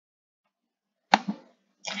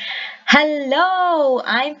Hello,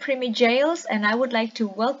 I'm Primi Jails and I would like to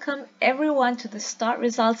welcome everyone to the Start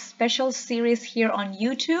Results special series here on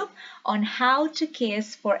YouTube on how to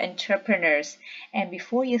KISS for entrepreneurs. And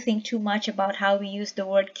before you think too much about how we use the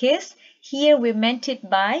word KISS, here we meant it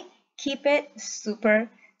by Keep It Super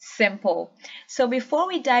Simple. So before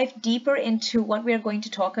we dive deeper into what we're going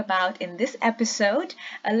to talk about in this episode,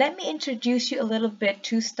 let me introduce you a little bit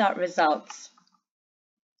to Start Results.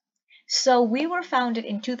 So we were founded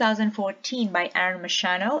in 2014 by Aaron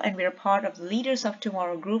Machano, and we're part of the Leaders of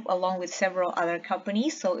Tomorrow group along with several other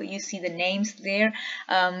companies. So you see the names there.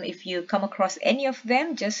 If you come across any of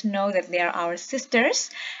them, just know that they are our sisters.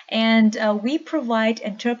 And we provide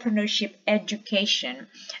entrepreneurship education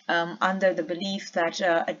under the belief that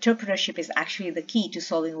entrepreneurship is actually the key to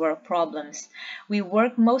solving work problems. We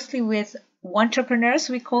work mostly with entrepreneurs,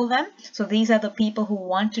 we call them. So these are the people who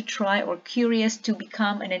want to try or curious to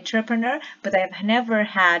become an entrepreneur, but they've never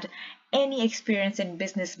had any experience in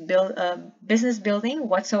business building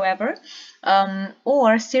whatsoever,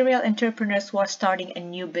 or serial entrepreneurs who are starting a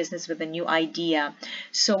new business with a new idea.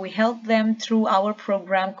 So we help them through our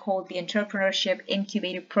program called the Entrepreneurship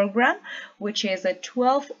Incubator Program, which is a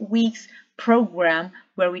 12 weeks program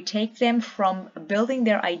where we take them from building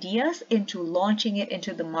their ideas into launching it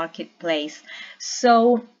into the marketplace.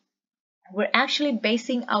 So we're actually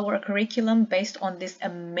basing our curriculum based on this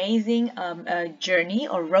amazing journey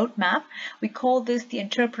or roadmap. We call this the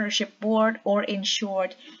Entrepreneurship Board, or in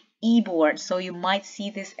short, e-board. So you might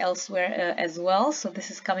see this elsewhere as well. So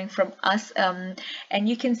this is coming from us, and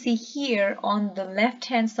you can see here on the left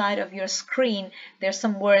hand side of your screen there's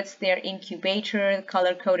some words there: incubator,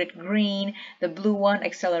 color coded green, the blue one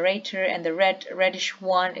accelerator, and the reddish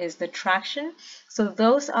one is the traction. So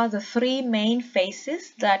those are the three main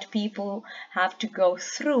phases that people have to go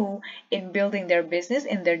through in building their business,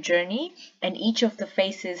 in their journey, and each of the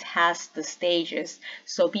phases has the stages.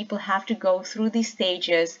 So people have to go through these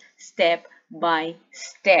stages step by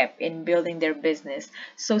step in building their business.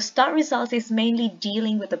 So Start Results is mainly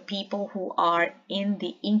dealing with the people who are in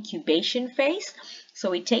the incubation phase.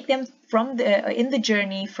 So we take them from in the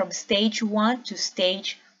journey from stage 1 to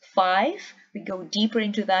stage 5. We go deeper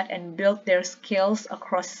into that and build their skills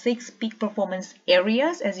across 6 peak performance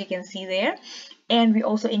areas, as you can see there. And we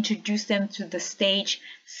also introduce them to the stage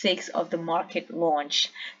 6 of the market launch.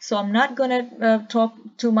 So I'm not going to talk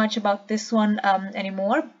too much about this one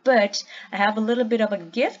anymore, but I have a little bit of a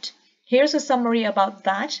gift. Here's a summary about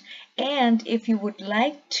that. And if you would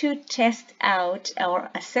like to test out or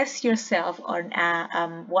assess yourself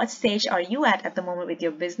on what stage are you at the moment with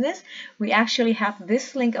your business, we actually have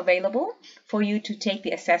this link available for you to take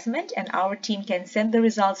the assessment, and our team can send the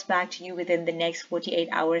results back to you within the next 48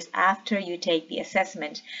 hours after you take the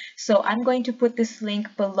assessment. So I'm going to put this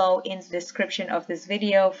link below in the description of this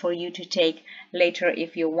video for you to take later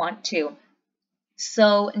if you want to.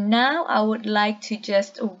 So now I would like to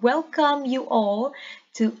just welcome you all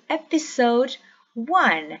to episode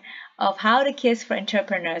 1 of How to KISS for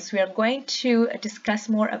Entrepreneurs. We are going to discuss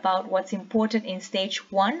more about what's important in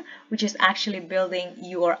stage 1, which is actually building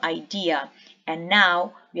your idea. And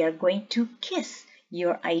now we are going to KISS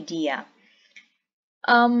your idea.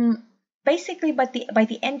 Basically, by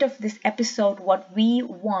the end of this episode, what we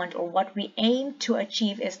want or what we aim to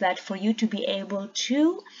achieve is that for you to be able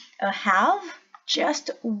to have just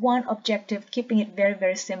one objective, keeping it very,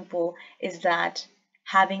 very simple, is that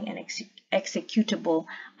having an executable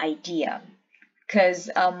idea. Because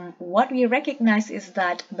what we recognize is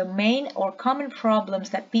that the main or common problems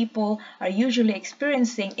that people are usually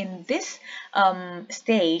experiencing in this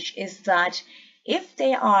stage is that if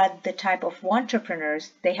they are the type of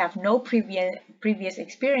entrepreneurs, they have no previous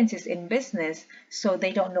experiences in business, so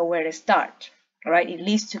they don't know where to start. Right? It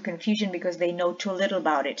leads to confusion because they know too little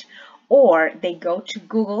about it. Or they go to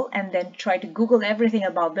Google and then try to Google everything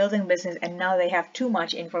about building business, and now they have too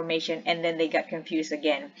much information and then they get confused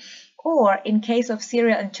again. Or in case of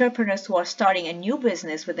serial entrepreneurs who are starting a new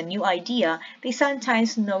business with a new idea, they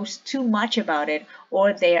sometimes know too much about it,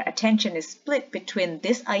 or their attention is split between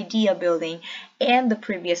this idea building and the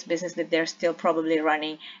previous business that they're still probably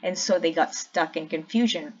running, and so they got stuck in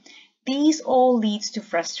confusion. These all leads to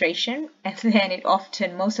frustration, and then it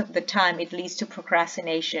often, most of the time, it leads to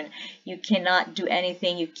procrastination. You cannot do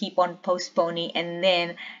anything, you keep on postponing, and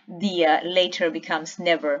then the later becomes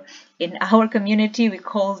never. In our community, we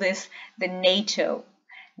call this the NATO,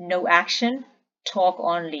 no action, talk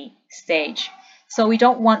only stage. So we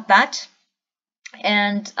don't want that.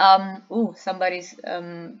 And somebody's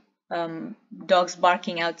dog's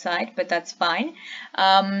barking outside, but that's fine.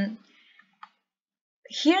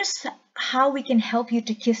 here's how we can help you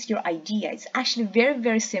to kiss your idea. It's actually very,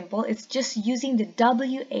 very simple. It's just using the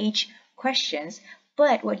WH questions,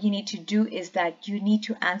 but what you need to do is that you need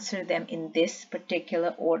to answer them in this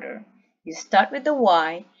particular order. You start with the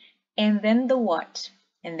why, and then the what,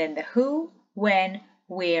 and then the who, when,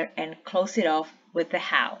 where, and close it off with the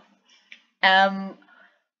how.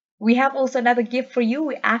 We have also another gift for you.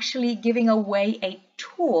 We're actually giving away a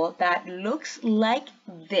tool that looks like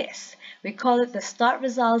this. We call it the Start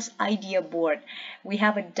Results Idea Board. We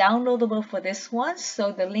have a downloadable for this one,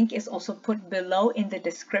 so the link is also put below in the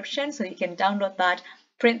description, so you can download that,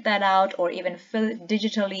 print that out, or even fill it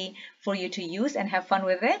digitally for you to use and have fun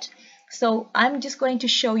with it. So I'm just going to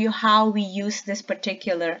show you how we use this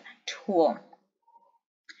particular tool.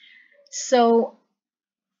 So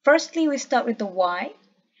firstly, we start with the why.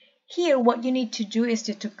 Here, what you need to do is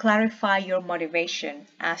to clarify your motivation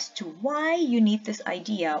as to why you need this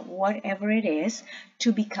idea, whatever it is,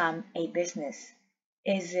 to become a business.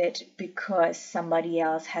 Is it because somebody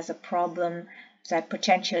else has a problem that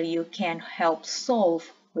potentially you can help solve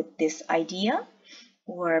with this idea?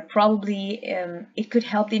 Or probably it could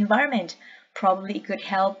help the environment, probably it could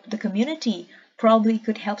help the community, probably it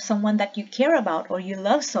could help someone that you care about or you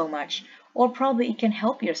love so much, or probably it can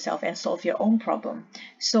help yourself and solve your own problem.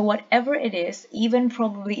 So whatever it is, even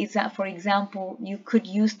probably is that, for example, you could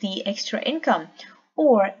use the extra income,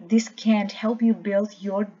 or this can help you build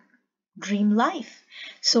your dream life.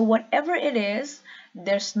 So whatever it is,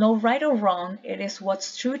 there's no right or wrong. It is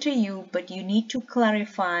what's true to you, but you need to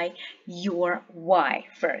clarify your why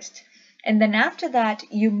first. And then after that,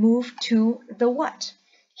 you move to the what.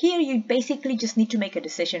 Here, you basically just need to make a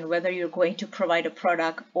decision whether you're going to provide a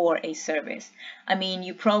product or a service. I mean,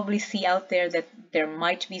 you probably see out there that there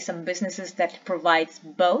might be some businesses that provides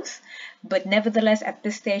both, but nevertheless, at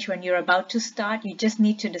this stage, when you're about to start, you just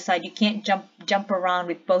need to decide. You can't jump around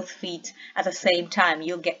with both feet at the same time.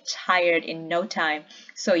 You'll get tired in no time.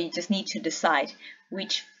 So you just need to decide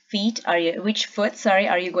which foot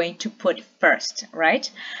are you going to put first,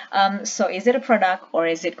 right? So is it a product or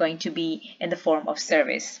is it going to be in the form of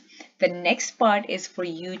service? The next part is for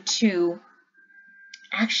you to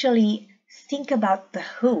actually think about the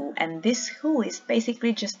who, and this who is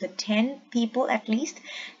basically just the 10 people at least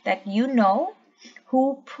that you know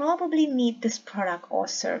who probably need this product or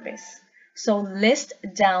service. So list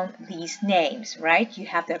down these names, right? You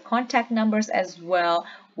have their contact numbers as well,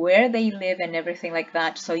 where they live and everything like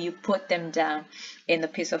that. So you put them down in the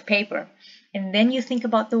piece of paper. And then you think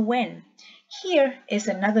about the when. Here is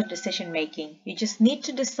another decision making. You just need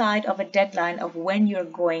to decide of a deadline of when you're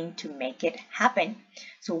going to make it happen.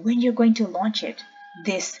 So when you're going to launch it,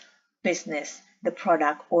 this business, the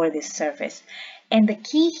product or this service. And the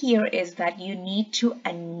key here is that you need to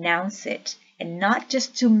announce it, and not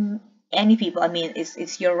just to any people. I mean,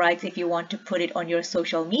 it's your right if you want to put it on your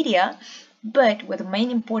social media, but what the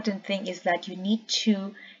main important thing is that you need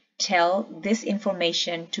to tell this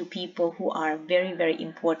information to people who are very, very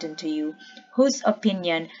important to you, whose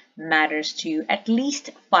opinion matters to you, at least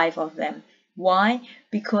 5 of them. Why?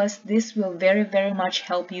 Because this will very, very much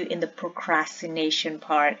help you in the procrastination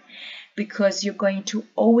part, because you're going to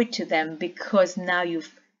owe it to them, because now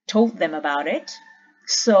you've told them about it.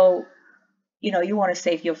 So you want to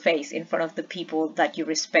save your face in front of the people that you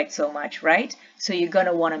respect so much, right? So you're going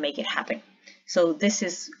to want to make it happen. So this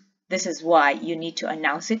is why you need to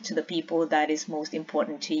announce it to the people that is most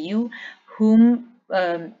important to you, whom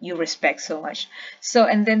you respect so much. So,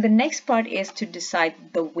 and then the next part is to decide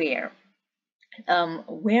the where.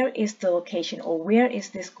 Where is the location, or where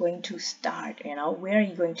is this going to start? Where are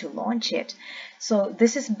you going to launch it? So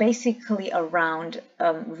this is basically around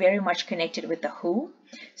very much connected with the who.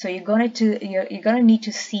 So you're gonna need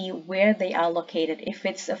to see where they are located. If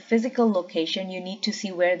it's a physical location, you need to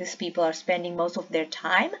see where these people are spending most of their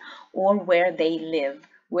time, or where they live,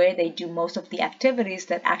 where they do most of the activities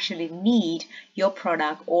that actually need your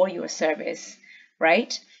product or your service,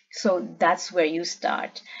 right? So that's where you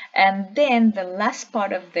start. And then the last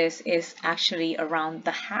part of this is actually around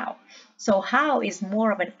the how. So how is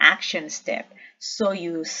more of an action step. So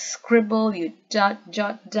you scribble, you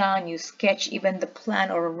jot down, you sketch even the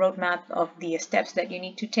plan or a roadmap of the steps that you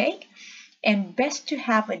need to take. And best to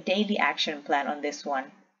have a daily action plan on this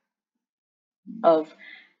one of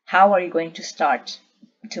how are you going to start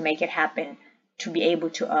to make it happen, to be able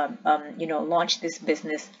to launch this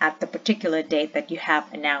business at the particular date that you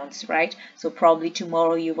have announced, right? So probably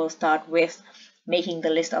tomorrow you will start with making the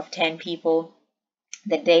list of 10 people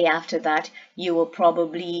The day after that, you will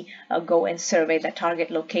probably go and survey the target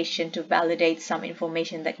location to validate some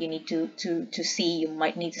information that you need to see. You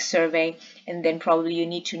might need to survey, and then probably you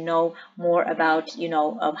need to know more about,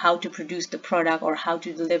 how to produce the product or how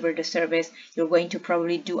to deliver the service. You're going to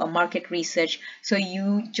probably do a market research. So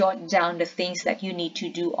you jot down the things that you need to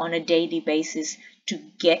do on a daily basis to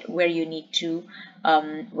get where you need to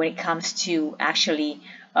when it comes to actually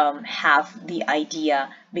have the idea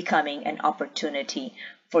becoming an opportunity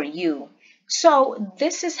for you. So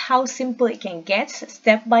this is how simple it can get,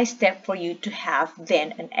 step by step, for you to have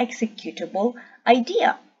then an executable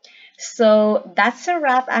idea. So that's a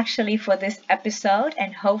wrap actually for this episode,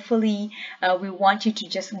 and hopefully we want you to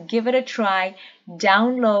just give it a try.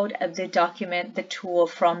 Download the document, the tool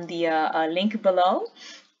from the link below,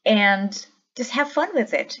 and just have fun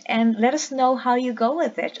with it and let us know how you go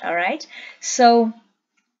with it. All right. So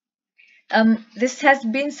this has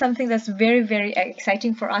been something that's very, very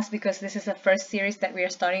exciting for us because this is the first series that we are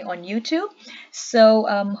starting on YouTube. So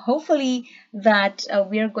hopefully that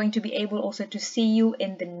we are going to be able also to see you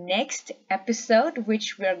in the next episode,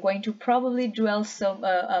 which we are going to probably dwell some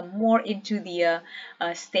more into the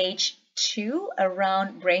stage 2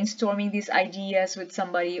 around brainstorming these ideas with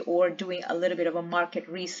somebody or doing a little bit of a market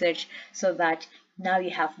research, so that now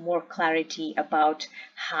you have more clarity about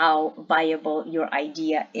how viable your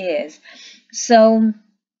idea is. So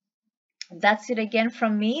that's it again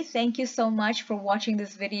from me. Thank you so much for watching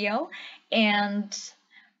this video, and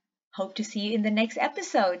hope to see you in the next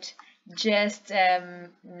episode. Just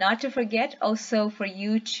not to forget also for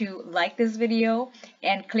you to like this video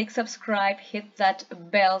and click subscribe, hit that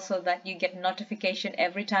bell so that you get notification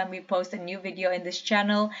every time we post a new video in this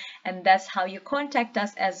channel, and that's how you contact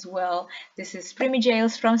us as well. This is Primi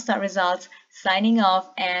Jails from Start Results signing off,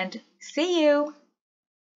 and see you.